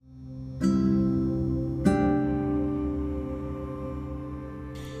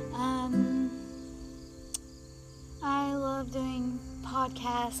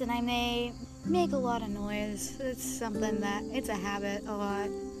podcast, and I may make a lot of noise. It's a habit a lot.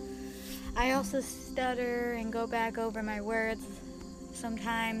 I also stutter and go back over my words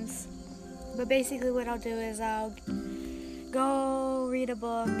sometimes. But basically what I'll do is I'll go read a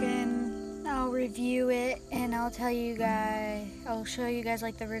book and I'll review it, and I'll show you guys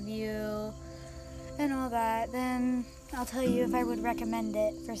like the review and all that. Then I'll tell you if I would recommend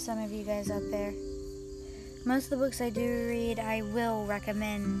it for some of you guys out there. Most of the books I do read, I will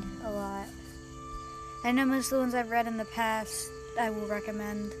recommend a lot. I know most of the ones I've read in the past, I will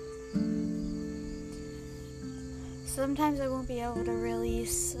recommend. Sometimes I won't be able to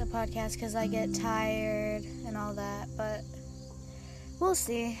release a podcast because I get tired and all that, but we'll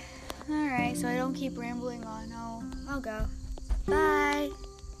see. Alright, so I don't keep rambling on. I'll go. Bye!